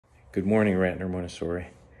Good morning, Ratner Montessori.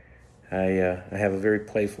 I have a very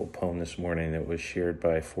playful poem this morning that was shared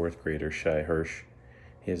by fourth grader Shai Hirsch.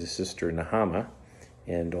 He has a sister, Nahama,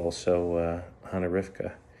 and also Hannah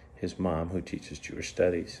Rivka, his mom, who teaches Jewish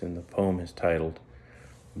studies. And the poem is titled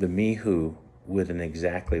The Me Who with an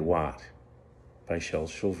Exactly What by Shel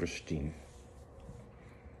Silverstein.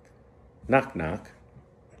 Knock, knock.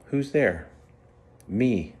 Who's there?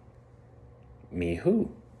 Me. Me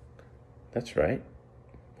who? That's right.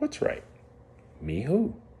 What's right? Me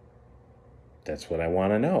who? That's what I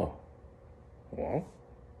want to know. Well,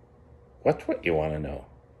 what's what you want to know?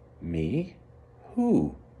 Me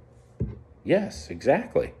who? Yes,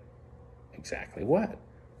 exactly. Exactly what?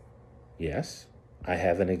 Yes, I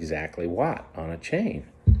have an exactly what on a chain.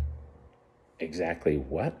 Exactly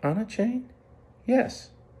what on a chain? Yes.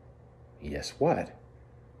 Yes, what?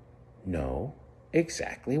 No,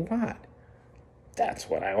 exactly what? That's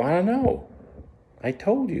what I want to know. I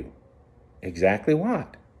told you. Exactly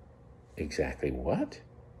what? Exactly what?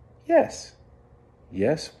 Yes.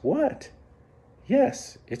 Yes, what?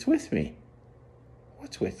 Yes, it's with me.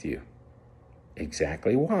 What's with you?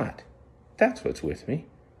 Exactly what? That's what's with me.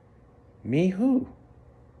 Me who?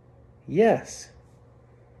 Yes.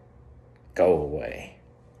 Go away.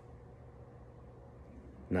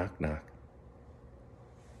 Knock, knock.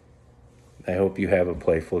 I hope you have a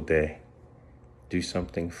playful day. Do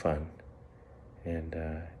something fun. And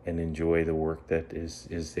enjoy the work that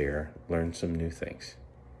is there. Learn some new things.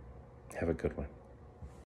 Have a good one.